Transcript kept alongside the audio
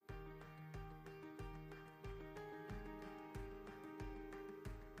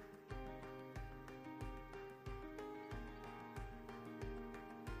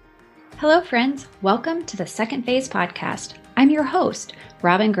Hello, friends. Welcome to the Second Phase podcast. I'm your host,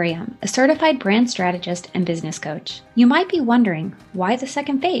 Robin Graham, a certified brand strategist and business coach. You might be wondering, why the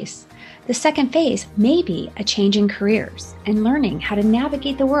second phase? The second phase may be a change in careers and learning how to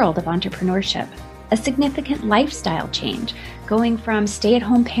navigate the world of entrepreneurship, a significant lifestyle change, going from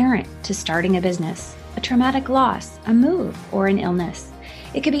stay-at-home parent to starting a business, a traumatic loss, a move, or an illness.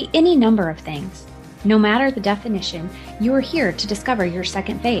 It could be any number of things. No matter the definition, you are here to discover your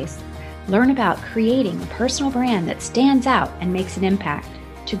second phase. Learn about creating a personal brand that stands out and makes an impact,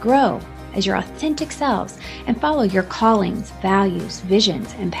 to grow as your authentic selves and follow your callings, values,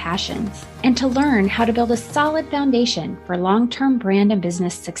 visions, and passions, and to learn how to build a solid foundation for long-term brand and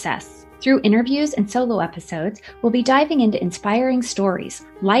business success. Through interviews and solo episodes, we'll be diving into inspiring stories,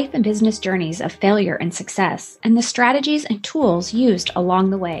 life and business journeys of failure and success, and the strategies and tools used along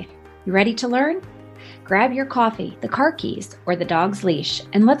the way. You ready to learn? Grab your coffee, the car keys, or the dog's leash,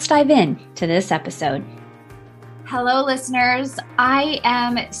 and let's dive in to this episode. Hello, listeners. I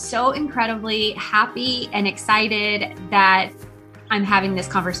am so incredibly happy and excited that I'm having this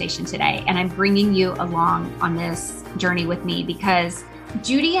conversation today, and I'm bringing you along on this journey with me because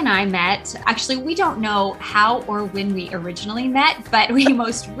Judy and I met. Actually, we don't know how or when we originally met, but we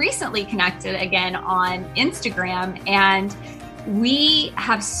most recently connected again on Instagram, and we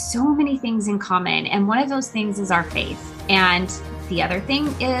have so many things in common. And one of those things is our faith. And the other thing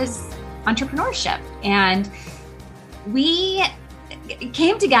is entrepreneurship. And we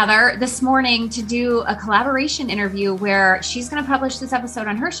came together this morning to do a collaboration interview where she's going to publish this episode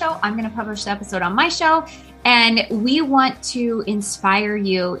on her show. I'm going to publish the episode on my show. And we want to inspire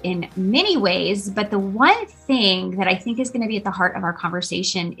you in many ways. But the one thing that I think is going to be at the heart of our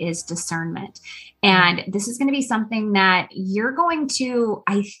conversation is discernment. And this is going to be something that you're going to,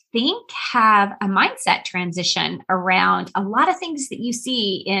 I think, have a mindset transition around a lot of things that you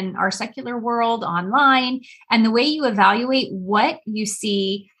see in our secular world online and the way you evaluate what you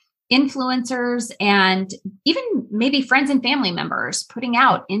see influencers and even maybe friends and family members putting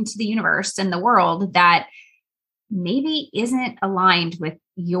out into the universe and the world that maybe isn't aligned with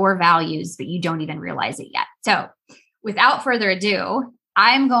your values, but you don't even realize it yet. So without further ado,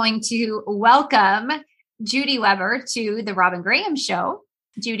 I'm going to welcome Judy Weber to the Robin Graham Show.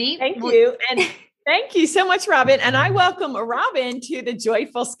 Judy. Thank you. And thank you so much, Robin. And I welcome Robin to the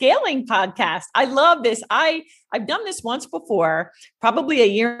Joyful Scaling podcast. I love this. I've done this once before, probably a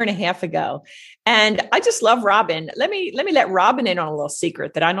year and a half ago. And I just love Robin. Let me let Robin in on a little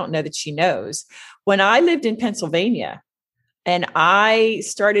secret that I don't know that she knows. When I lived in Pennsylvania, and I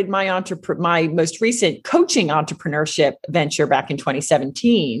started my most recent coaching entrepreneurship venture back in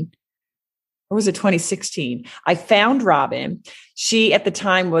 2017. Or was it 2016? I found Robin. She, at the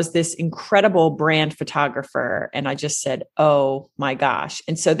time, was this incredible brand photographer. And I just said, oh my gosh.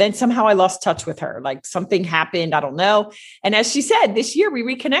 And so then somehow I lost touch with her. Like something happened. I don't know. And as she said, this year we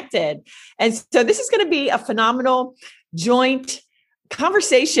reconnected. And so this is going to be a phenomenal joint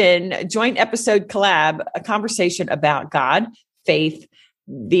conversation, joint episode collab, a conversation about God, faith,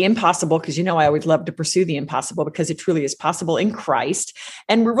 the impossible, because I always love to pursue the impossible because it truly is possible in Christ.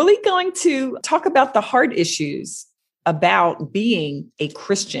 And we're really going to talk about the hard issues about being a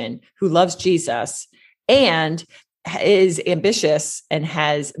Christian who loves Jesus and is ambitious and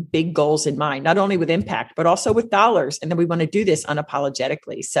has big goals in mind, not only with impact, but also with dollars. And then we want to do this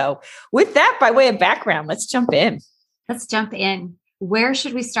unapologetically. So with that, by way of background, let's jump in. Let's jump in. Where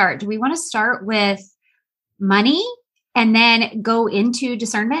should we start? Do we want to start with money and then go into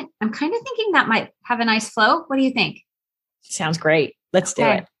discernment? I'm kind of thinking that might have a nice flow. What do you think? Sounds great. Let's do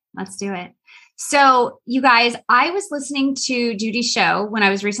it. Let's do it. So you guys, I was listening to Judy's show when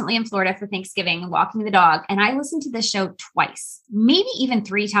I was recently in Florida for Thanksgiving and walking the dog. And I listened to this show twice, maybe even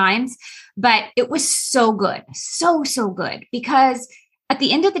 3 times, but it was so good. So good. Because at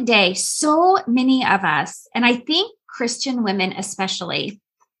the end of the day, so many of us, and I think Christian women especially,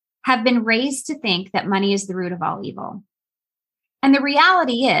 have been raised to think that money is the root of all evil. And the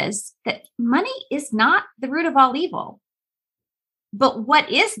reality is that money is not the root of all evil. But what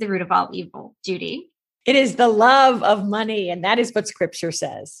is the root of all evil, Judy? It is the love of money. And that is what scripture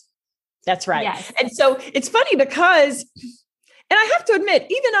says. That's right. Yes. And so it's funny because, and I have to admit,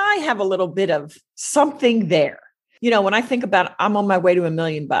 even I have a little bit of something there. When I think about I'm on my way to $1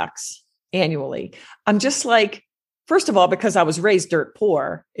 million annually, I'm just like, first of all, because I was raised dirt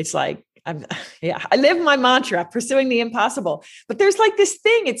poor, it's like, I live my mantra, pursuing the impossible. But there's like this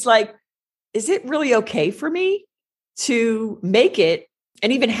thing, it's like, is it really okay for me to make it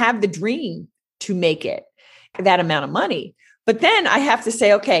and even have the dream to make it that amount of money? But then I have to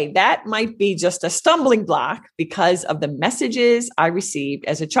say, okay, that might be just a stumbling block because of the messages I received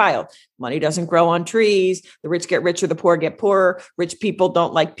as a child. Money doesn't grow on trees. The rich get richer, the poor get poorer. Rich people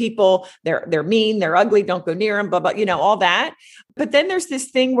don't like people. They're mean, they're ugly, don't go near them, blah, blah, all that. But then there's this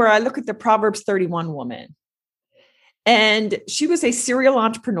thing where I look at the Proverbs 31 woman. And she was a serial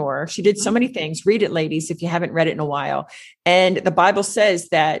entrepreneur. She did so many things. Read it, ladies, if you haven't read it in a while. And the Bible says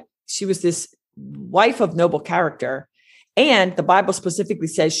that she was this wife of noble character. And the Bible specifically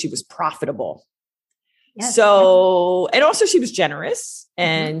says she was profitable. Yes, so, and also she was generous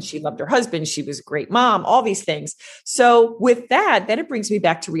and she loved her husband. She was a great mom, all these things. So with that, then it brings me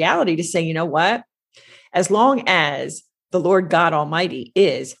back to reality to say, you know what? As long as the Lord God Almighty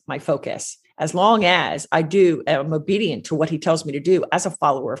is my focus, as long as I'm obedient to what he tells me to do as a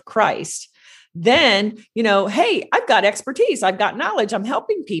follower of Christ, then, hey, I've got expertise. I've got knowledge. I'm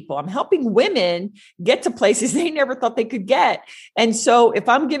helping people. I'm helping women get to places they never thought they could get. And so if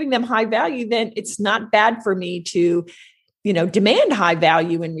I'm giving them high value, then it's not bad for me to, demand high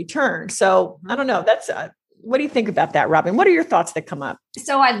value in return. So I don't know. That's what do you think about that, Robin? What are your thoughts that come up?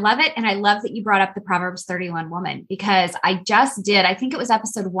 So I love it. And I love that you brought up the Proverbs 31 woman, because I think it was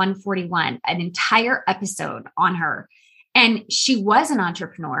episode 141, an entire episode on her. And she was an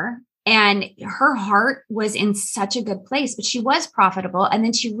entrepreneur and her heart was in such a good place, but she was profitable. And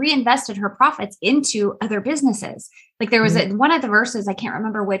then she reinvested her profits into other businesses. Like there was one of the verses, I can't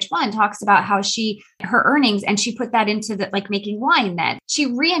remember which one, talks about how her earnings, and she put that into making wine. Then she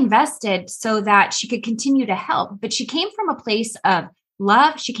reinvested so that she could continue to help. But she came from a place of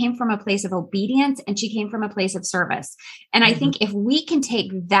love. She came from a place of obedience, and she came from a place of service. And I think if we can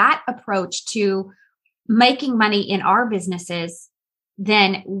take that approach to making money in our businesses,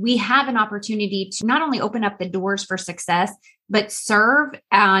 then we have an opportunity to not only open up the doors for success, but serve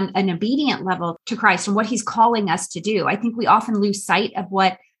on an obedient level to Christ and what he's calling us to do. I think we often lose sight of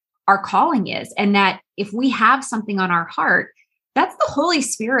what our calling is, and that if we have something on our heart, that's the Holy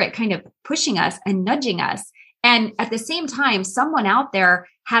Spirit kind of pushing us and nudging us. And at the same time, someone out there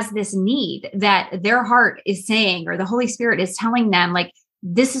has this need that their heart is saying, or the Holy Spirit is telling them, like,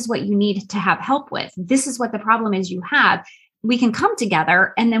 this is what you need to have help with. This is what the problem is you have. We can come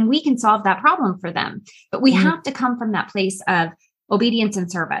together and then we can solve that problem for them. But we have to come from that place of obedience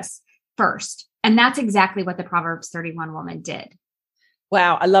and service first. And that's exactly what the Proverbs 31 woman did.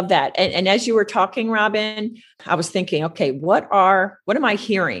 Wow. I love that. And as you were talking, Robin, I was thinking, okay, what am I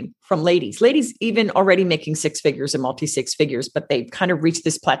hearing from ladies even already making six figures and multi-six figures, but they've kind of reached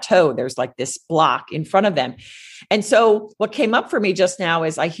this plateau. There's like this block in front of them. And so what came up for me just now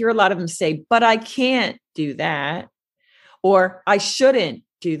is I hear a lot of them say, but I can't do that, or I shouldn't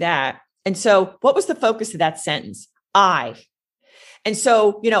do that. And so what was the focus of that sentence? I. And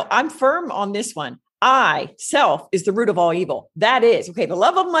so, I'm firm on this one. Self is the root of all evil. That is, okay, the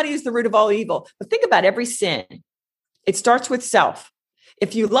love of money is the root of all evil. But think about every sin. It starts with self.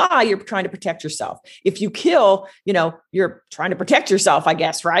 If you lie, you're trying to protect yourself. If you kill, you're trying to protect yourself, I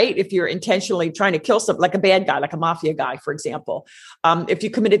guess, right? If you're intentionally trying to kill something, like a bad guy, like a mafia guy, for example. If you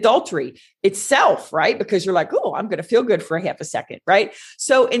commit adultery, it's self, right? Because you're like, oh, I'm going to feel good for a half a second, right?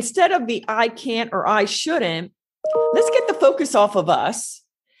 So instead of the I can't or I shouldn't, let's get the focus off of us.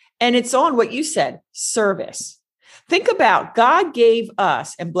 And it's on what you said, service. Think about God gave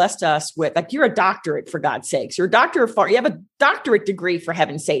us and blessed us with, like, you're a doctorate, for God's sakes. You're a doctor of you have a doctorate degree, for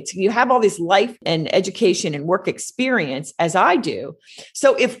heaven's sakes. You have all this life and education and work experience, as I do.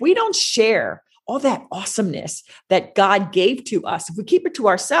 So if we don't share all that awesomeness that God gave to us, if we keep it to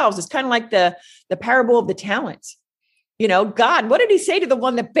ourselves, it's kind of like the parable of the talents. God, what did he say to the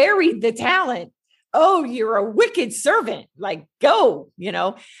one that buried the talent? Oh, you're a wicked servant, like, go,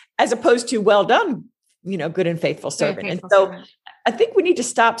 as opposed to, well done, good and faithful servant. And so I think we need to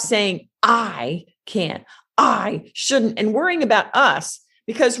stop saying, I can't, I shouldn't, and worrying about us,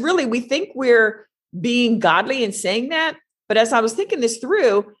 because really we think we're being godly in saying that. But as I was thinking this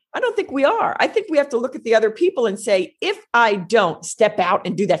through, I don't think we are. I think we have to look at the other people and say, if I don't step out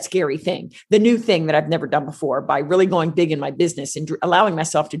and do that scary thing, the new thing that I've never done before, by really going big in my business and allowing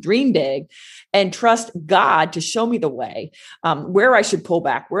myself to dream big and trust God to show me the way, where I should pull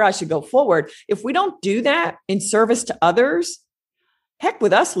back, where I should go forward. If we don't do that in service to others, heck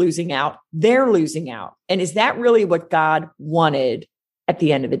with us losing out, they're losing out. And is that really what God wanted at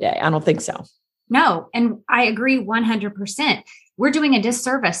the end of the day? I don't think so. No. And I agree 100%. We're doing a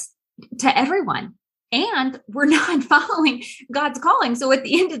disservice to everyone, and we're not following God's calling. So at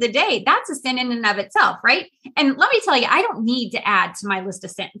the end of the day, that's a sin in and of itself, right? And let me tell you, I don't need to add to my list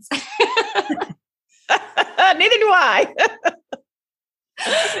of sins. Neither do I.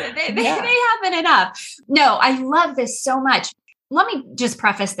 They happen enough. No, I love this so much. Let me just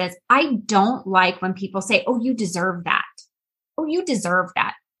preface this. I don't like when people say, oh, you deserve that. Oh, you deserve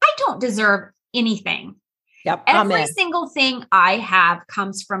that. I don't deserve anything. Yep. Every single thing I have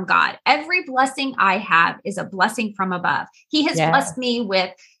comes from God. Every blessing I have is a blessing from above. He has blessed me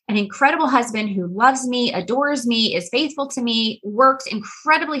with an incredible husband who loves me, adores me, is faithful to me, works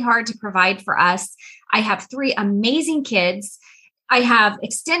incredibly hard to provide for us. I have 3 amazing kids. I have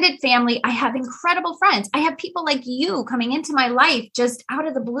extended family. I have incredible friends. I have people like you coming into my life just out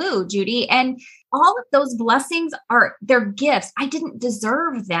of the blue, Judy. And all of those blessings they're gifts. I didn't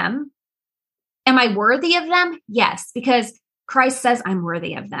deserve them. Am I worthy of them? Yes, because Christ says I'm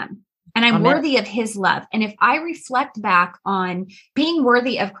worthy of them and I'm worthy of his love. And if I reflect back on being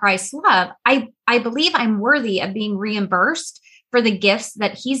worthy of Christ's love, I believe I'm worthy of being reimbursed for the gifts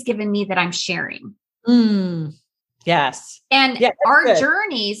that he's given me that I'm sharing. Yes. And our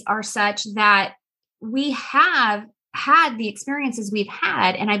journeys are such that we have had the experiences we've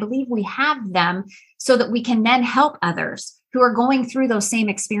had. And I believe we have them so that we can then help others who are going through those same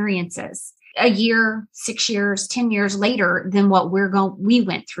experiences a year, 6 years, 10 years later than what we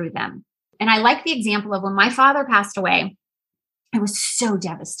went through them. And I like the example of when my father passed away, I was so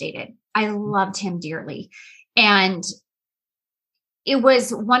devastated. I loved him dearly. And it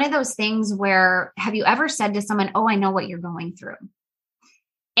was one of those things where, have you ever said to someone, oh, I know what you're going through?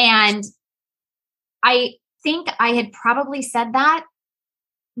 And I think I had probably said that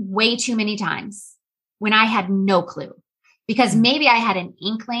way too many times when I had no clue, because maybe I had an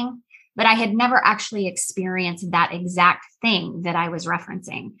inkling, but I had never actually experienced that exact thing that I was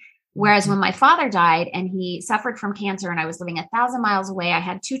referencing. Whereas when my father died and he suffered from cancer and I was living 1,000 miles away, I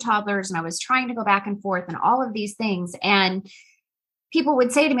had 2 toddlers and I was trying to go back and forth and all of these things. And people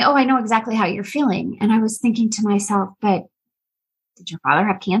would say to me, oh, I know exactly how you're feeling. And I was thinking to myself, but did your father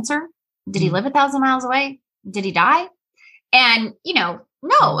have cancer? Did he live 1,000 miles away? Did he die? And,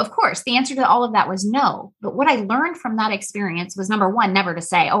 no, of course, the answer to all of that was no. But what I learned from that experience was, number 1, never to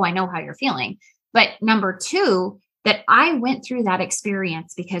say, oh, I know how you're feeling. But number 2, that I went through that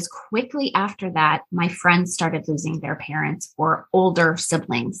experience because quickly after that, my friends started losing their parents or older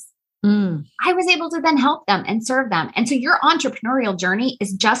siblings. I was able to then help them and serve them. And so your entrepreneurial journey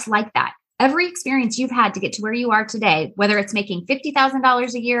is just like that. Every experience you've had to get to where you are today, whether it's making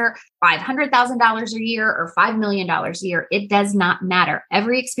 $50,000 a year, $500,000 a year, or $5 million a year, it does not matter.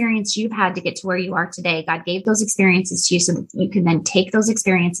 Every experience you've had to get to where you are today, God gave those experiences to you so that you can then take those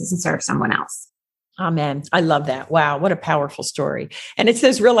experiences and serve someone else. Amen. I love that. Wow. What a powerful story. And it's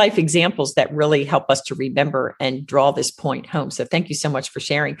those real life examples that really help us to remember and draw this point home. So thank you so much for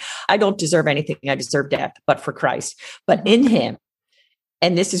sharing. I don't deserve anything. I deserve death, but for Christ, but in him.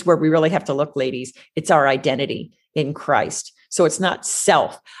 And this is where we really have to look, ladies. It's our identity in Christ. So it's not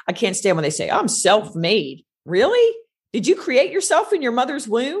self. I can't stand when they say, I'm self-made. Really? Did you create yourself in your mother's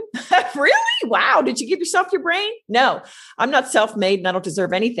womb? Really? Wow. Did you give yourself your brain? No, I'm not self-made and I don't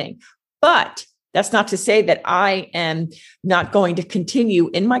deserve anything. But that's not to say that I am not going to continue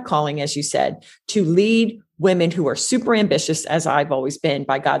in my calling, as you said, to lead women who are super ambitious, as I've always been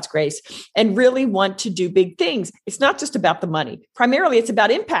by God's grace, and really want to do big things. It's not just about the money. Primarily, it's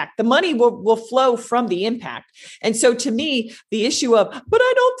about impact. The money will flow from the impact. And so to me, the issue of, but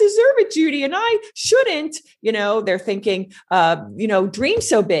I don't deserve it, Judy, and I shouldn't, they're thinking, dream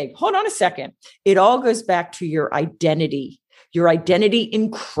so big. Hold on a second. It all goes back to your identity in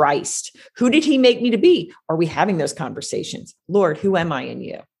Christ. Who did he make me to be? Are we having those conversations? Lord, who am I in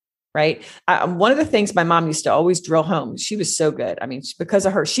you? Right. One of the things my mom used to always drill home, she was so good. I mean, because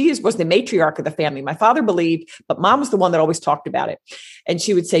of her, was the matriarch of the family. My father believed, but mom was the one that always talked about it. And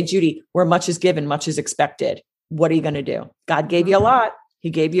she would say, Judy, where much is given, much is expected. What are you going to do? God gave you a lot. He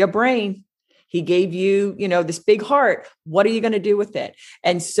gave you a brain. He gave you, this big heart. What are you going to do with it?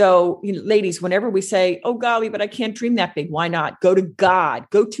 And so, ladies, whenever we say, oh, golly, but I can't dream that big. Why not? Go to God,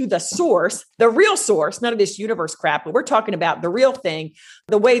 go to the source, the real source, none of this universe crap, but we're talking about the real thing,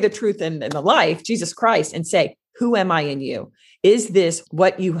 the way, the truth, and the life, Jesus Christ, and say, who am I in you? Is this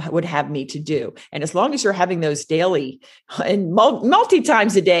what you would have me to do? And as long as you're having those daily and multi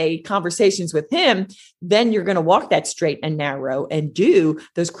times a day conversations with him, then you're going to walk that straight and narrow and do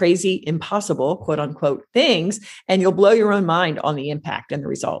those crazy, impossible, quote unquote, things. And you'll blow your own mind on the impact and the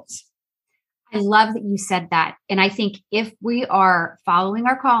results. I love that you said that. And I think if we are following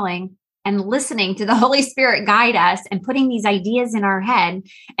our calling and listening to the Holy Spirit guide us and putting these ideas in our head,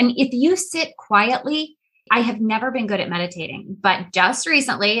 and if you sit quietly, I have never been good at meditating, but just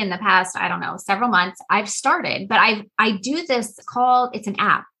recently in the past, several months, I've started, but I do this it's an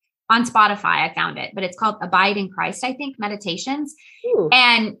app on Spotify. I found it, but it's called Abide in Christ, I think, meditations. Ooh.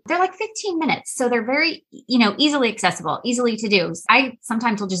 And they're like 15 minutes. So they're very, easily accessible, easily to do. I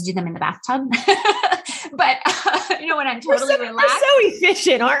sometimes will just do them in the bathtub, but when I'm totally relaxed. We're so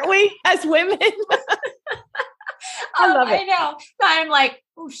efficient, aren't we, as women? I love it. I know. I'm like,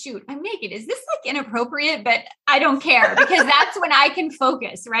 oh shoot, I'm naked. Is this like inappropriate? But I don't care because that's when I can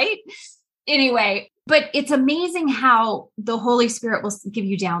focus, right? Anyway, but it's amazing how the Holy Spirit will give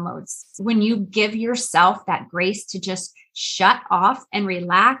you downloads when you give yourself that grace to just shut off and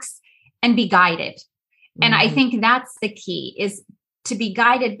relax and be guided. Mm-hmm. And I think that's the key, is to be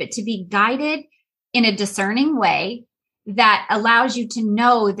guided, but to be guided in a discerning way that allows you to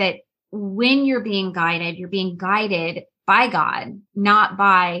know that when you're being guided by God, not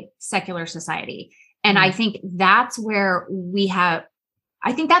by secular society. And I think that's where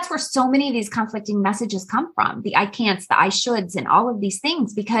that's where so many of these conflicting messages come from. The I can'ts, the I shoulds, and all of these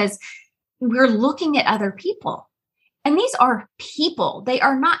things, because we're looking at other people. And these are people. They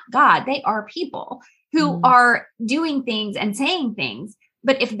are not God. They are people who are doing things and saying things.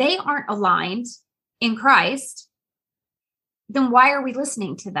 But if they aren't aligned in Christ, then why are we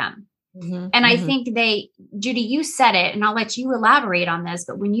listening to them? And I think Judy, you said it, and I'll let you elaborate on this,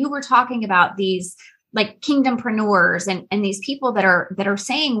 but when you were talking about these like kingdompreneurs and these people that are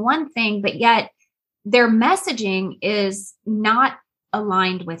saying one thing, but yet their messaging is not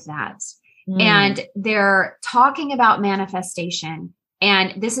aligned with that. And they're talking about manifestation.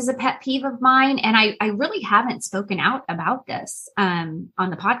 And this is a pet peeve of mine. And I really haven't spoken out about this on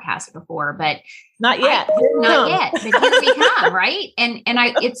the podcast before, but not yet. But here we come, right? And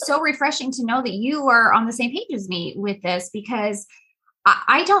it's so refreshing to know that you are on the same page as me with this, because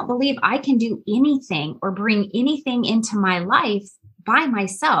I don't believe I can do anything or bring anything into my life by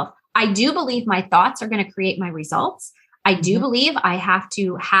myself. I do believe my thoughts are going to create my results. I do believe I have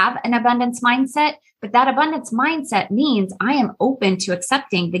to have an abundance mindset, but that abundance mindset means I am open to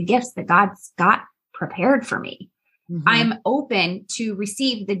accepting the gifts that God's got prepared for me. I'm open to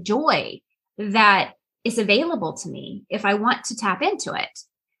receive the joy that is available to me if I want to tap into it.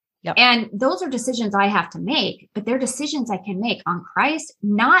 Yep. And those are decisions I have to make, but they're decisions I can make on Christ,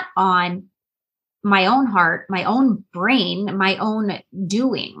 not on my own heart, my own brain, my own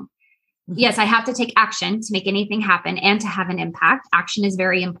doing. Yes, I have to take action to make anything happen and to have an impact. Action is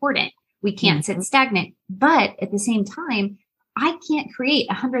very important. We can't sit stagnant, but at the same time, I can't create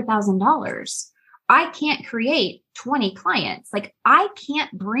 $100,000. I can't create 20 clients. Like, I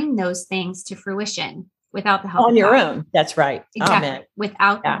can't bring those things to fruition without the help on of your God. own. That's right. Exactly. Amen.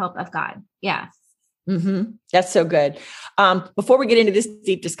 Without the help of God. Yeah. That's so good. Before we get into this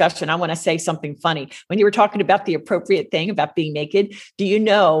deep discussion, I want to say something funny. When you were talking about the appropriate thing about being naked, do you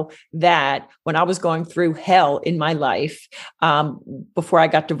know that when I was going through hell in my life, before I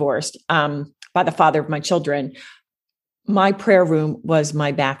got divorced, by the father of my children, my prayer room was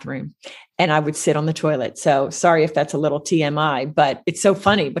my bathroom, and I would sit on the toilet. So sorry if that's a little TMI, but it's so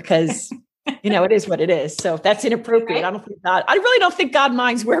funny because it is what it is. So if that's inappropriate, right? I really don't think God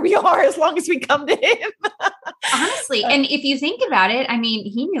minds where we are as long as we come to him. Honestly. And if you think about it, I mean,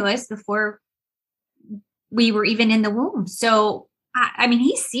 he knew us before we were even in the womb. So, I mean,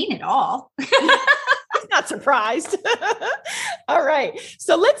 he's seen it all. He's not surprised. All right.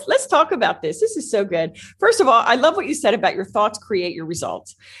 So let's talk about this. This is so good. First of all, I love what you said about your thoughts create your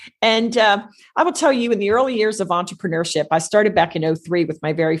results. And I will tell you, in the early years of entrepreneurship, I started back in 2003 with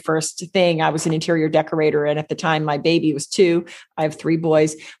my very first thing. I was an interior decorator. And at the time, my baby was 2. I have 3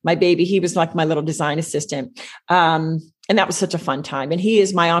 boys. My baby, he was like my little design assistant. And that was such a fun time. And he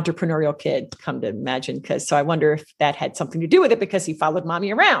is my entrepreneurial kid, come to imagine. So I wonder if that had something to do with it, because he followed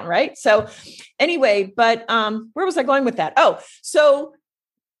mommy around. Right. So anyway, but where was I going with that? Oh, so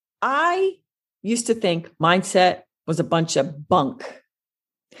I used to think mindset was a bunch of bunk,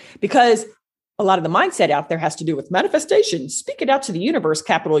 because a lot of the mindset out there has to do with manifestation. Speak it out to the universe,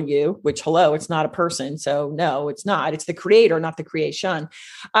 capital U, which, hello, it's not a person. So no, it's not. It's the creator, not the creation.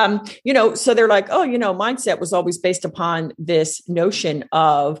 So they're like, mindset was always based upon this notion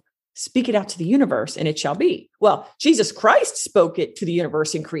of speak it out to the universe and it shall be. Well, Jesus Christ spoke it to the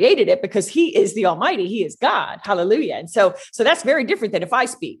universe and created it, because he is the Almighty. He is God. Hallelujah. And so that's very different than if I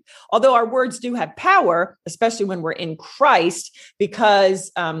speak, although our words do have power, especially when we're in Christ,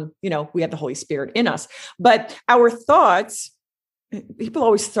 because, we have the Holy Spirit in us. But our thoughts, people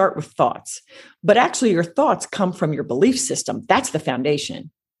always start with thoughts, but actually your thoughts come from your belief system. That's the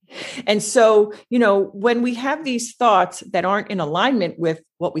foundation. And so, when we have these thoughts that aren't in alignment with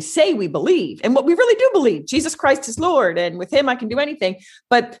what we say we believe and what we really do believe, Jesus Christ is Lord, and with him I can do anything.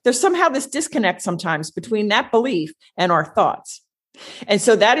 But there's somehow this disconnect sometimes between that belief and our thoughts. And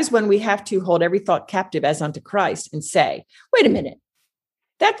so that is when we have to hold every thought captive as unto Christ and say, wait a minute,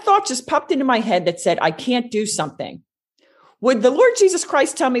 that thought just popped into my head that said, I can't do something. Would the Lord Jesus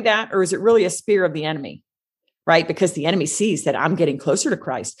Christ tell me that? Or is it really a spear of the enemy? Right? Because the enemy sees that I'm getting closer to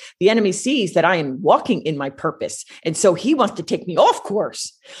Christ. The enemy sees that I am walking in my purpose. And so he wants to take me off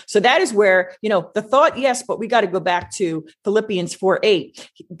course. So that is where, the thought, yes, but we got to go back to Philippians 4:8.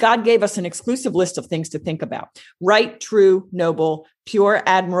 God gave us an exclusive list of things to think about: right, true, noble, pure,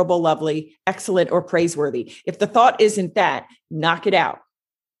 admirable, lovely, excellent, or praiseworthy. If the thought isn't that, knock it out.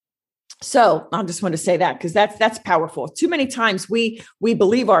 So I just want to say that because that's powerful. Too many times we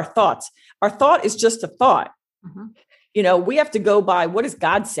believe our thoughts. Our thought is just a thought. Mm-hmm. We have to go by, what does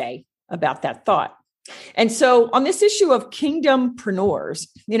God say about that thought? And so on this issue of kingdompreneurs,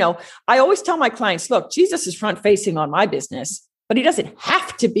 I always tell my clients, look, Jesus is front facing on my business, but he doesn't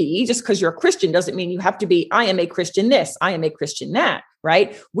have to be. Just because you're a Christian doesn't mean you have to be, I am a Christian this, I am a Christian that,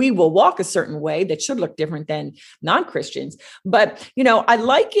 right? We will walk a certain way that should look different than non-Christians. But, I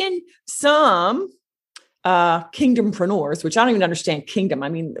liken some kingdompreneurs, which I don't even understand kingdom. I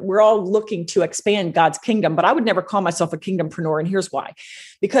mean, we're all looking to expand God's kingdom, but I would never call myself a kingdompreneur. And here's why.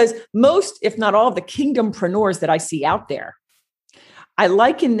 Because most, if not all, of the kingdompreneurs that I see out there, I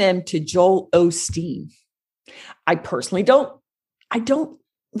liken them to Joel Osteen. I personally don't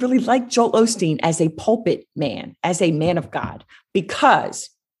really like Joel Osteen as a pulpit man, as a man of God,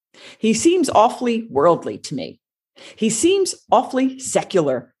 because he seems awfully worldly to me. He seems awfully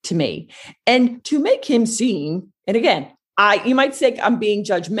secular to me. And to make him seem, and again, you might say I'm being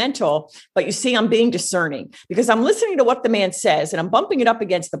judgmental, but you see, I'm being discerning because I'm listening to what the man says and I'm bumping it up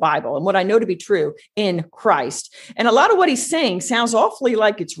against the Bible and what I know to be true in Christ. And a lot of what he's saying sounds awfully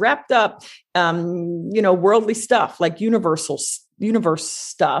like it's wrapped up, worldly stuff, like universe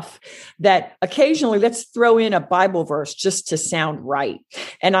stuff that occasionally let's throw in a Bible verse just to sound right.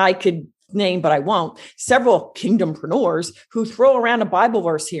 And I could name, but I won't, several kingdompreneurs who throw around a Bible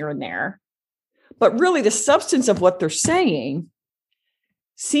verse here and there. But really the substance of what they're saying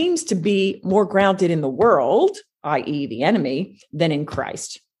seems to be more grounded in the world, i.e. the enemy, than in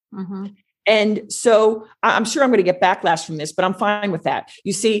Christ. Mm-hmm. And so I'm sure I'm going to get backlash from this, but I'm fine with that.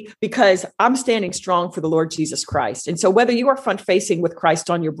 You see, because I'm standing strong for the Lord Jesus Christ. And so whether you are front facing with Christ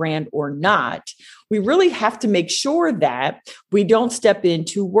on your brand or not, we really have to make sure that we don't step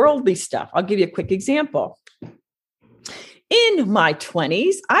into worldly stuff. I'll give you a quick example. In my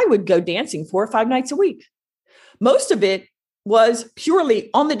 20s, I would go dancing 4 or 5 nights a week. Most of it was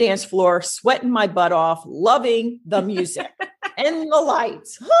purely on the dance floor, sweating my butt off, loving the music and the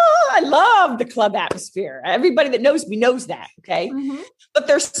lights. Oh, I love the club atmosphere. Everybody that knows me knows that. Okay. Mm-hmm. But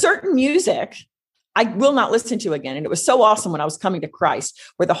there's certain music I will not listen to again. And it was so awesome when I was coming to Christ,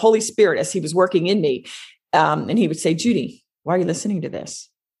 where the Holy Spirit, as he was working in me, and he would say, Judy, why are you listening to this?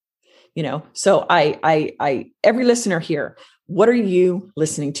 So I every listener here, what are you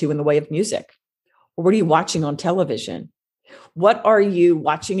listening to in the way of music? Or what are you watching on television? What are you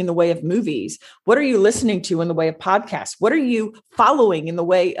watching in the way of movies? What are you listening to in the way of podcasts? What are you following in the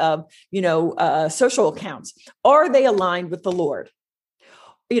way of, social accounts? Are they aligned with the Lord?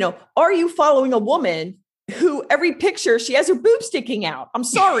 Are you following a woman who every picture, she has her boob sticking out? I'm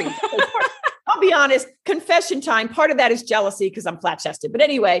sorry. I'll be honest, confession time. Part of that is jealousy because I'm flat chested. But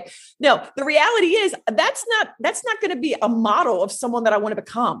anyway, no, the reality is that's not going to be a model of someone that I want to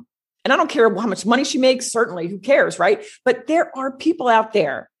become. And I don't care how much money she makes, certainly, who cares, right? But there are people out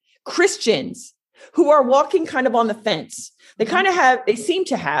there, Christians, who are walking kind of on the fence. They seem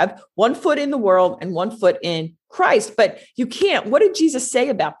to have one foot in the world and one foot in Christ, but you can't. What did Jesus say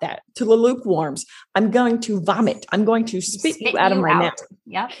about that to the lukewarms? I'm going to vomit. I'm going to spit you out of my mouth.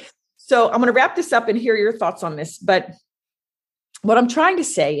 Yep. So I'm going to wrap this up and hear your thoughts on this. But what I'm trying to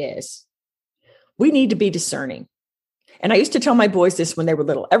say is we need to be discerning. And I used to tell my boys this when they were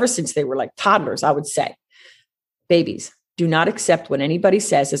little, ever since they were like toddlers, I would say, babies, do not accept what anybody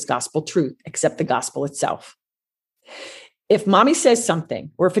says as gospel truth, except the gospel itself. If mommy says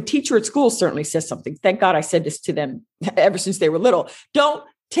something, or if a teacher at school certainly says something, thank God I said this to them ever since they were little, don't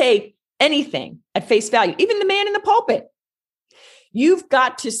take anything at face value, even the man in the pulpit. You've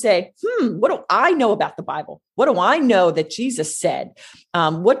got to say, what do I know about the Bible? What do I know that Jesus said?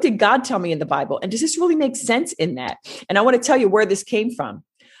 What did God tell me in the Bible? And does this really make sense in that? And I want to tell you where this came from.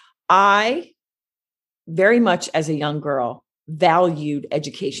 I very much as a young girl valued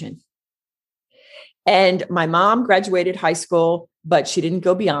education. And my mom graduated high school, but she didn't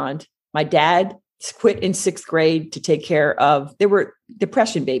go beyond. My dad quit in 6th grade to take care of, there were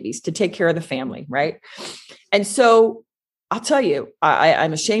depression babies, to take care of the family, right? And so I'll tell you,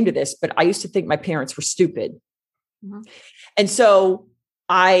 I'm ashamed of this, but I used to think my parents were stupid. Mm-hmm. And so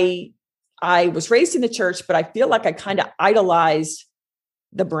I was raised in the church, but I feel like I kind of idolized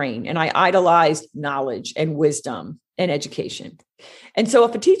the brain, and I idolized knowledge and wisdom and education. And so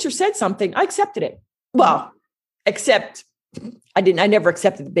if a teacher said something, I accepted it. Well, except I never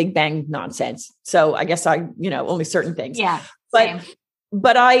accepted the Big Bang nonsense. So I guess only certain things. Yeah.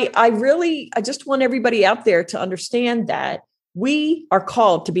 But I just want everybody out there to understand that we are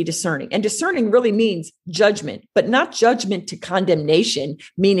called to be discerning, and discerning really means judgment, but not judgment to condemnation,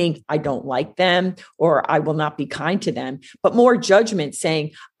 meaning I don't like them or I will not be kind to them, but more judgment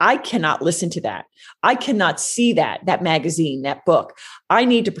saying, I cannot listen to that. I cannot see that magazine, that book. I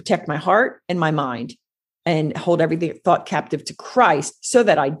need to protect my heart and my mind and hold everything thought captive to Christ so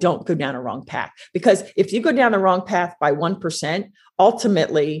that I don't go down a wrong path. Because if you go down the wrong path by 1%,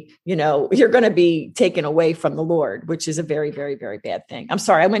 ultimately, you're going to be taken away from the Lord, which is a very, very, very bad thing. I'm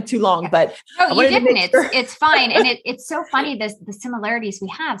sorry, I went too long, but no, you didn't. It's fine. And it's so funny, the similarities we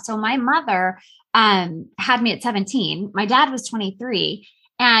have. So my mother had me at 17. My dad was 23,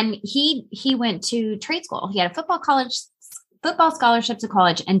 and he went to trade school. He had a football scholarship to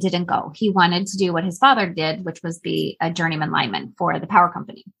college and didn't go. He wanted to do what his father did, which was be a journeyman lineman for the power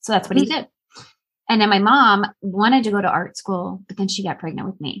company. So that's what he did. And then my mom wanted to go to art school, but then she got pregnant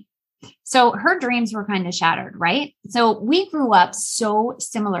with me. So her dreams were kind of shattered, right? So we grew up so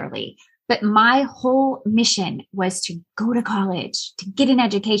similarly, but my whole mission was to go to college, to get an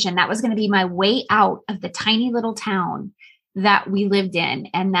education. That was going to be my way out of the tiny little town that we lived in,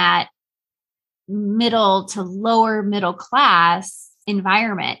 and that middle to lower middle class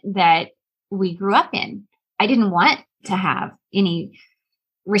environment that we grew up in. I didn't want to have any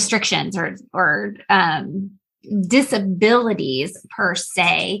restrictions or disabilities per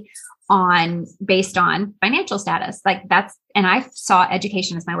se based on financial status. And I saw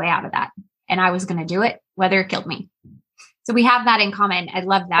education as my way out of that, and I was going to do it whether it killed me. So we have that in common. I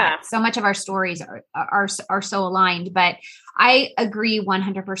love that. Yeah. So much of our stories are so aligned, but I agree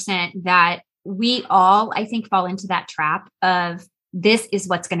 100% that we all, I think, fall into that trap of, this is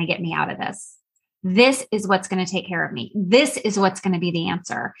what's going to get me out of this. This is what's going to take care of me. This is what's going to be the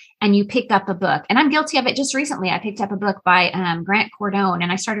answer. And you pick up a book, and I'm guilty of it. Just recently, I picked up a book by Grant Cardone,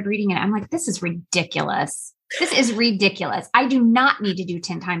 and I started reading it. I'm like, this is ridiculous. This is ridiculous. I do not need to do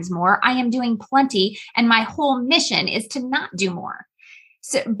 10 times more. I am doing plenty. And my whole mission is to not do more.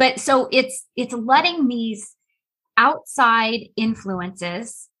 So it's letting these outside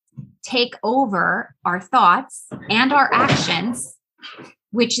influences take over our thoughts and our actions,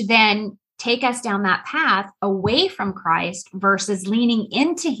 which then take us down that path away from Christ versus leaning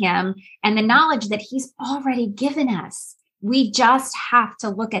into him and the knowledge that he's already given us. We just have to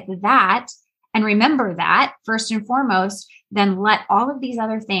look at that and remember that first and foremost, then let all of these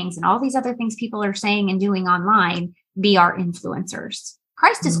other things and all these other things people are saying and doing online be our influencers.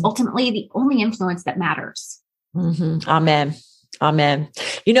 Christ is ultimately the only influence that matters. Mm-hmm. Amen. Amen.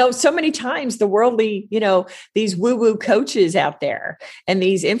 So many times the worldly, these woo-woo coaches out there and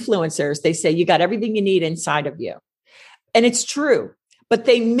these influencers, they say you got everything you need inside of you. And it's true, but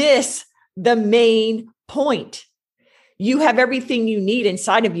they miss the main point. You have everything you need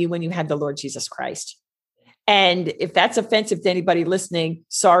inside of you when you have the Lord Jesus Christ. And if that's offensive to anybody listening,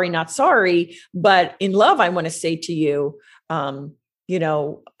 sorry, not sorry. But in love, I want to say to you, I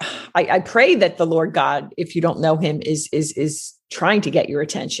pray that the Lord God, if you don't know him, is trying to get your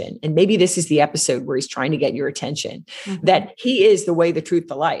attention. And maybe this is the episode where he's trying to get your attention, that he is the way, the truth,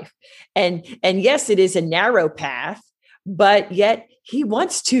 the life. And yes, it is a narrow path, but yet he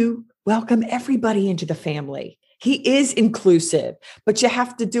wants to welcome everybody into the family. He is inclusive, but you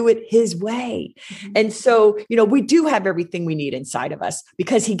have to do it his way. Mm-hmm. And so, we do have everything we need inside of us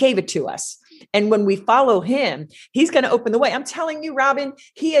because he gave it to us. And when we follow him, he's going to open the way. I'm telling you, Robin,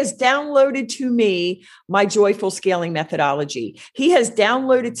 he has downloaded to me my joyful scaling methodology. He has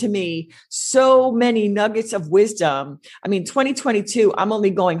downloaded to me so many nuggets of wisdom. 2022, I'm only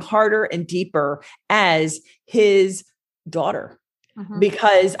going harder and deeper as his daughter.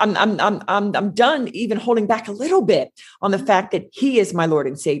 Because I'm done even holding back a little bit on the fact that he is my Lord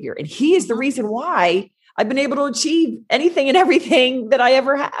and Savior. And he is the reason why I've been able to achieve anything and everything that I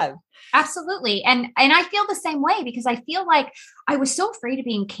ever have. Absolutely. And I feel the same way because I feel like I was so afraid of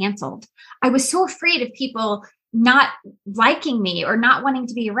being canceled. I was so afraid of people not liking me or not wanting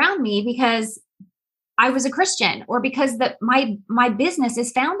to be around me because I was a Christian or because my business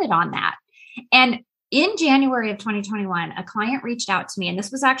is founded on that. And in January of 2021, a client reached out to me, and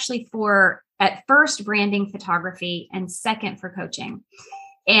this was actually for, at first, branding photography, and second, for coaching.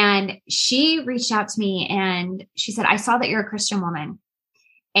 And she reached out to me and she said, I saw that you're a Christian woman,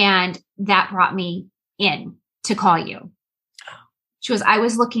 and that brought me in to call you. She goes, I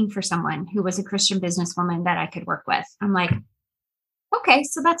was looking for someone who was a Christian businesswoman that I could work with. I'm like, okay,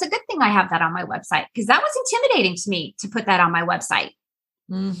 so that's a good thing I have that on my website, because that was intimidating to me to put that on my website.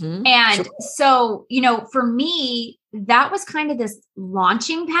 Mm-hmm. And so, for me, that was kind of this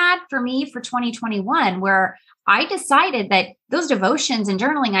launching pad for me for 2021, where I decided that those devotions and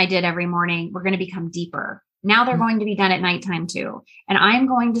journaling I did every morning were going to become deeper. Now they're going to be done at nighttime too. And I'm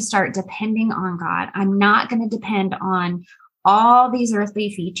going to start depending on God. I'm not going to depend on all these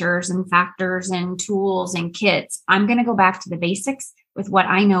earthly features and factors and tools and kits. I'm going to go back to the basics with what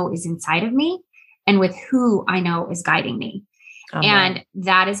I know is inside of me and with who I know is guiding me. And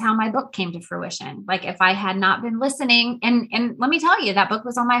that is how my book came to fruition. Like, if I had not been listening, and let me tell you, that book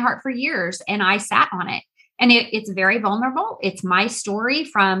was on my heart for years, and I sat on it, and it's very vulnerable. It's my story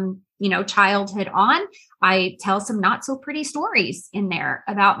from, childhood on. I tell some not so pretty stories in there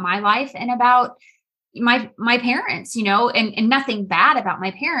about my life and about my parents, and nothing bad about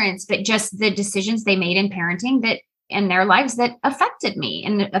my parents, but just the decisions they made in parenting that in their lives that affected me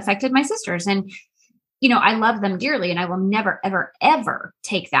and affected my sisters. And I love them dearly, and I will never, ever, ever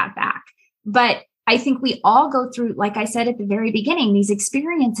take that back. But I think we all go through, like I said at the very beginning, these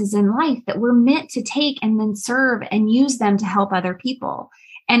experiences in life that we're meant to take and then serve and use them to help other people.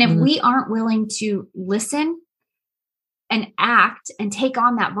 And if we aren't willing to listen and act and take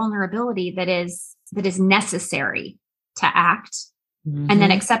on that vulnerability that is necessary to act, and then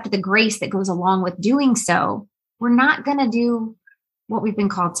accept the grace that goes along with doing so, we're not going to do what we've been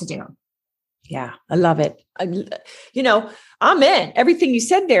called to do. Yeah, I love it. I'm in everything you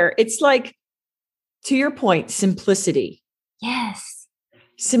said there. It's like, to your point, simplicity. Yes.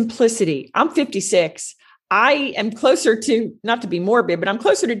 Simplicity. I'm 56. I am closer to, not to be morbid, but I'm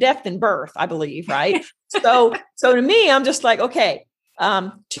closer to death than birth, I believe. Right. So to me, I'm just like, okay.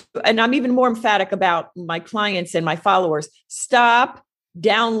 And I'm even more emphatic about my clients and my followers. Stop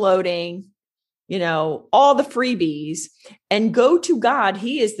downloading all the freebies and go to God.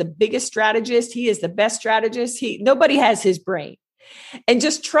 He is the biggest strategist. He is the best strategist. Nobody has his brain. And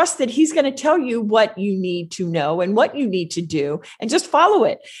just trust that he's going to tell you what you need to know and what you need to do, and just follow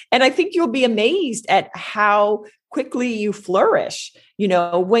it. And I think you'll be amazed at how quickly you flourish,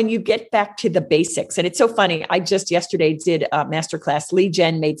 when you get back to the basics. And it's so funny. I just yesterday did a masterclass, Lead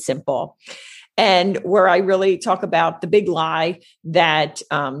Gen Made Simple, and where I really talk about the big lie that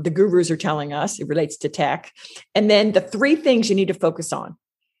the gurus are telling us. It relates to tech. And then the 3 things you need to focus on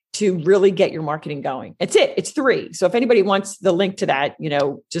to really get your marketing going. It's 3. So if anybody wants the link to that,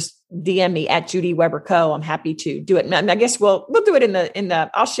 just DM me at Judy Weber Co. I'm happy to do it. And I guess we'll do it in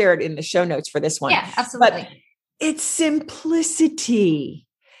the, I'll share it in the show notes for this one. Yeah, absolutely. But it's simplicity.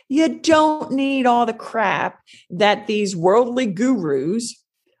 You don't need all the crap that these worldly gurus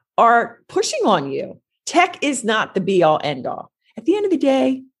are pushing on you. Tech is not the be all end all. At the end of the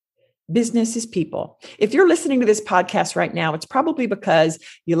day, business is people. If you're listening to this podcast right now, it's probably because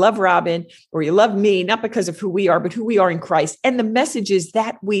you love Robin or you love me, not because of who we are, but who we are in Christ. And the messages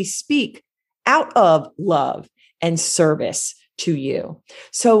that we speak out of love and service to you.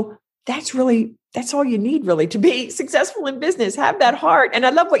 So that's all you need really to be successful in business. Have that heart. And I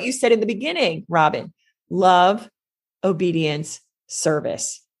love what you said in the beginning, Robin. Love, obedience,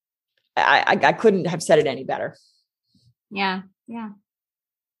 service. I couldn't have said it any better. Yeah. Yeah.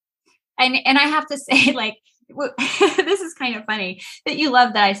 And I have to say, like, this is kind of funny that you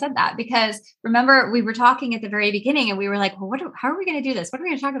love that I said that, because remember we were talking at the very beginning and we were like, well, how are we going to do this? What are we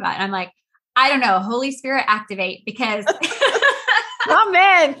going to talk about? And I'm like, I don't know, Holy Spirit, activate, because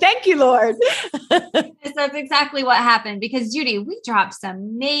amen. Thank you, Lord. That's exactly what happened, because Judy, we dropped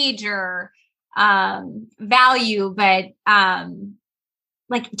some major value, but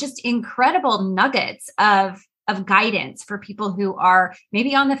like just incredible nuggets of guidance for people who are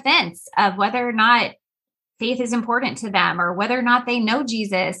maybe on the fence of whether or not faith is important to them, or whether or not they know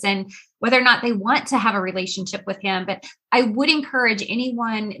Jesus, and whether or not they want to have a relationship with him. But I would encourage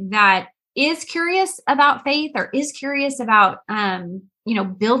anyone that is curious about faith, or is curious about,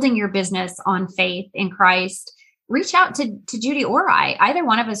 building your business on faith in Christ, reach out to Judy or I. Either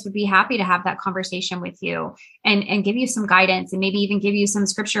one of us would be happy to have that conversation with you and give you some guidance, and maybe even give you some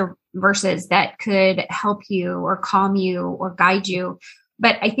scripture verses that could help you or calm you or guide you.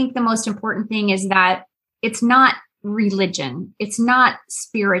 But I think the most important thing is that it's not religion. It's not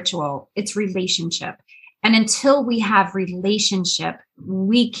spiritual. It's relationship. And until we have relationship,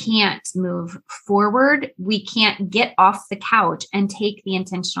 we can't move forward. We can't get off the couch and take the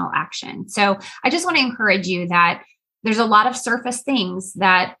intentional action. So I just want to encourage you that there's a lot of surface things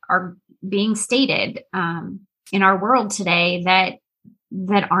that are being stated in our world today that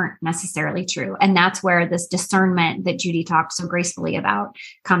that aren't necessarily true. And that's where this discernment that Judy talked so gracefully about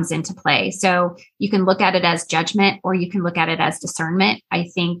comes into play. So you can look at it as judgment, or you can look at it as discernment. I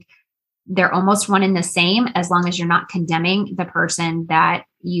think they're almost one and the same, as long as you're not condemning the person that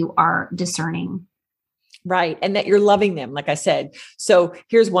you are discerning. Right. And that you're loving them, like I said. So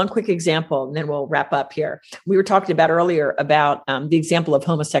here's one quick example, and then we'll wrap up here. We were talking about earlier about the example of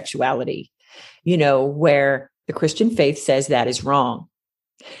homosexuality, where the Christian faith says that is wrong.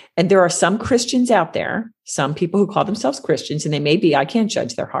 And there are some Christians out there, some people who call themselves Christians, and they may be, I can't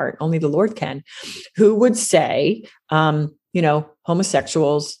judge their heart, only the Lord can, who would say,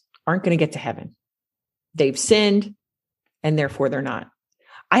 homosexuals aren't going to get to heaven. They've sinned, and therefore they're not.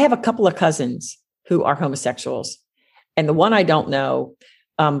 I have a couple of cousins who are homosexuals, and the one I don't know,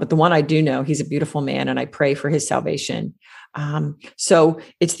 but the one I do know, he's a beautiful man, and I pray for his salvation. So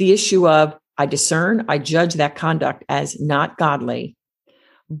it's the issue of, I discern, I judge that conduct as not godly,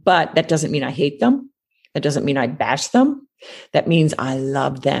 but that doesn't mean I hate them. That doesn't mean I bash them. That means I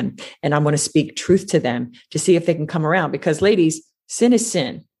love them, and I want to speak truth to them to see if they can come around, because ladies, sin is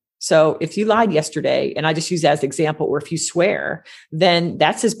sin. So if you lied yesterday, and I just use that as an example, or if you swear, then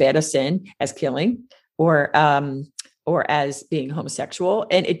that's as bad a sin as killing or as being homosexual.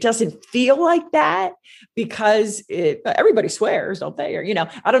 And it doesn't feel like that because everybody swears, don't they? Or,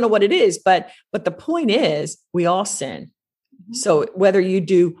 I don't know what it is, but the point is we all sin. So whether you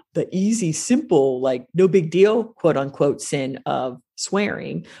do the easy, simple, like no big deal, quote unquote, sin of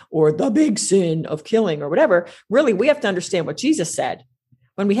swearing, or the big sin of killing or whatever, really, we have to understand what Jesus said.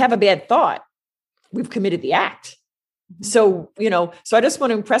 When we have a bad thought, we've committed the act. So, so I just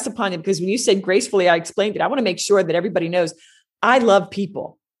want to impress upon you, because when you said gracefully, I explained it. I want to make sure that everybody knows I love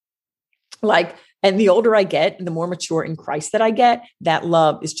people. And the older I get and the more mature in Christ that I get, that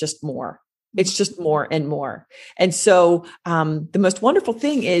love is just more. It's just more and more. And so the most wonderful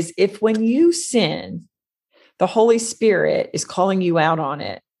thing is, if when you sin, the Holy Spirit is calling you out on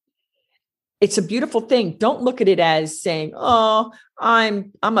it, it's a beautiful thing. Don't look at it as saying, oh,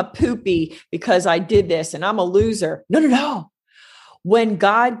 I'm a poopy because I did this and I'm a loser. No. When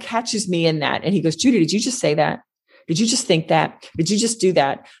God catches me in that and he goes, Judy, did you just say that? Did you just think that? Did you just do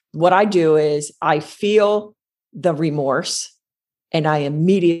that? What I do is I feel the remorse and I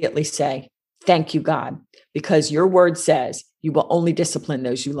immediately say, thank you, God, because your word says you will only discipline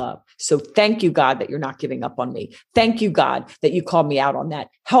those you love. So thank you, God, that you're not giving up on me. Thank you, God, that you called me out on that.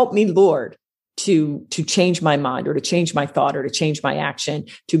 Help me, Lord, to change my mind, or to change my thought, or to change my action,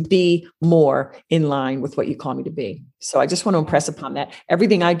 to be more in line with what you call me to be. So I just want to impress upon that.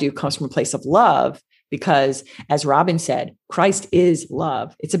 Everything I do comes from a place of love, because as Robin said, Christ is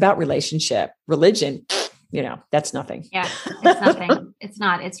love. It's about relationship. Religion, that's nothing. Yeah, it's nothing. It's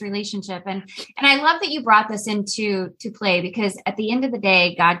not, it's relationship. And I love that you brought this into play, because at the end of the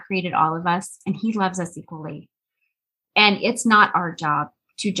day, God created all of us and he loves us equally. And it's not our job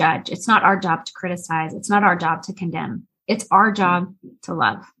to judge. It's not our job to criticize. It's not our job to condemn. It's our job to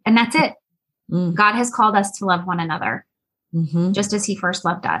love. And that's it. God has called us to love one another, just as he first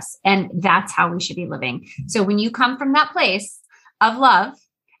loved us. And that's how we should be living. So when you come from that place of love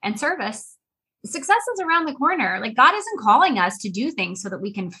and service, success is around the corner. Like, God isn't calling us to do things so that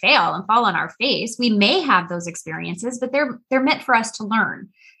we can fail and fall on our face. We may have those experiences, but they're meant for us to learn.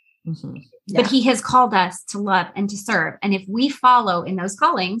 But he has called us to love and to serve. And if we follow in those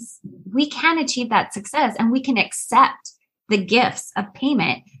callings, we can achieve that success, and we can accept the gifts of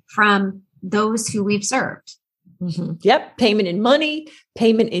payment from those who we've served. Yep. Payment in money,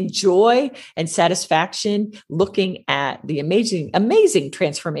 payment in joy and satisfaction, looking at the amazing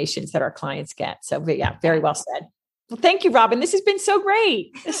transformations that our clients get. So yeah, very well said. Well, thank you, Robin. This has been so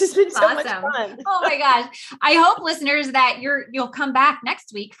great. This has been so much fun. Oh my gosh. I hope, listeners, that you'll come back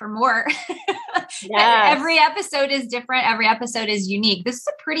next week for more. Yes. Every episode is different. Every episode is unique. This is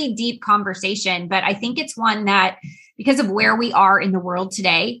a pretty deep conversation, but I think it's one that, because of where we are in the world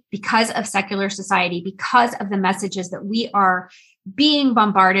today, because of secular society, because of the messages that we are being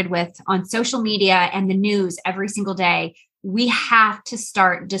bombarded with on social media and the news every single day, we have to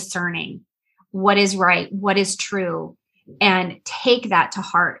start discerning what is right, what is true, and take that to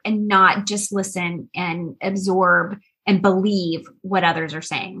heart, and not just listen and absorb and believe what others are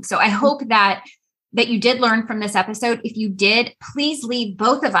saying. So I hope that you did learn from this episode. If you did, please leave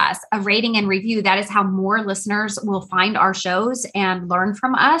both of us a rating and review. That is how more listeners will find our shows and learn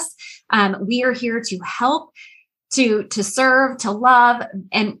from us. We are here to help, to serve, to love,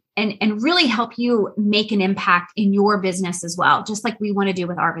 and and really help you make an impact in your business as well, just like we want to do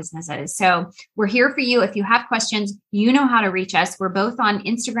with our businesses. So we're here for you. If you have questions, you know how to reach us. We're both on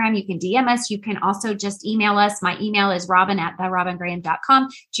Instagram. You can DM us. You can also just email us. My email is robin@therobingraham.com.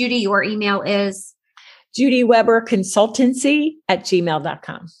 Judy, your email is?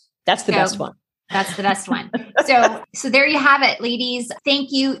 JudyWeberConsultancy@gmail.com. That's the best one. That's the best one. So there you have it, ladies.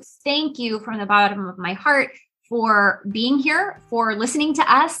 Thank you. Thank you from the bottom of my heart for being here, for listening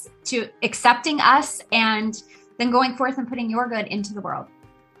to us, to accepting us, and then going forth and putting your good into the world.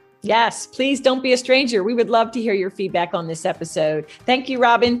 Yes, please don't be a stranger. We would love to hear your feedback on this episode. Thank you,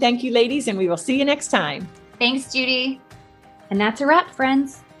 Robin. Thank you, ladies, and we will see you next time. Thanks, Judy. And that's a wrap,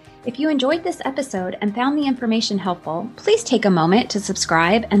 friends. If you enjoyed this episode and found the information helpful, please take a moment to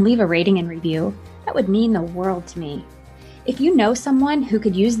subscribe and leave a rating and review. That would mean the world to me. If you know someone who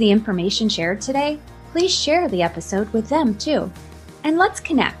could use the information shared today, please share the episode with them too. And let's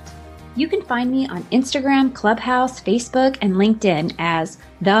connect. You can find me on Instagram, Clubhouse, Facebook, and LinkedIn as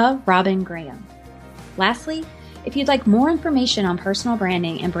The Robin Graham. Lastly, if you'd like more information on personal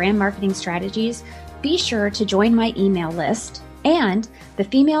branding and brand marketing strategies, be sure to join my email list and the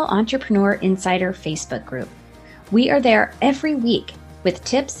Female Entrepreneur Insider Facebook group. We are there every week with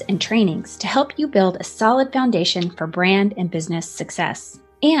tips and trainings to help you build a solid foundation for brand and business success.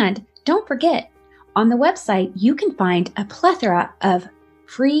 And don't forget, on the website, you can find a plethora of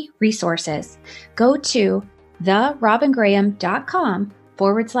free resources. Go to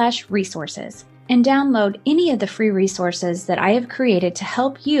therobingraham.com/resources and download any of the free resources that I have created to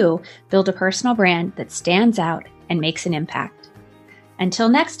help you build a personal brand that stands out and makes an impact. Until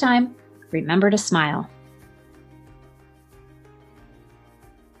next time, remember to smile.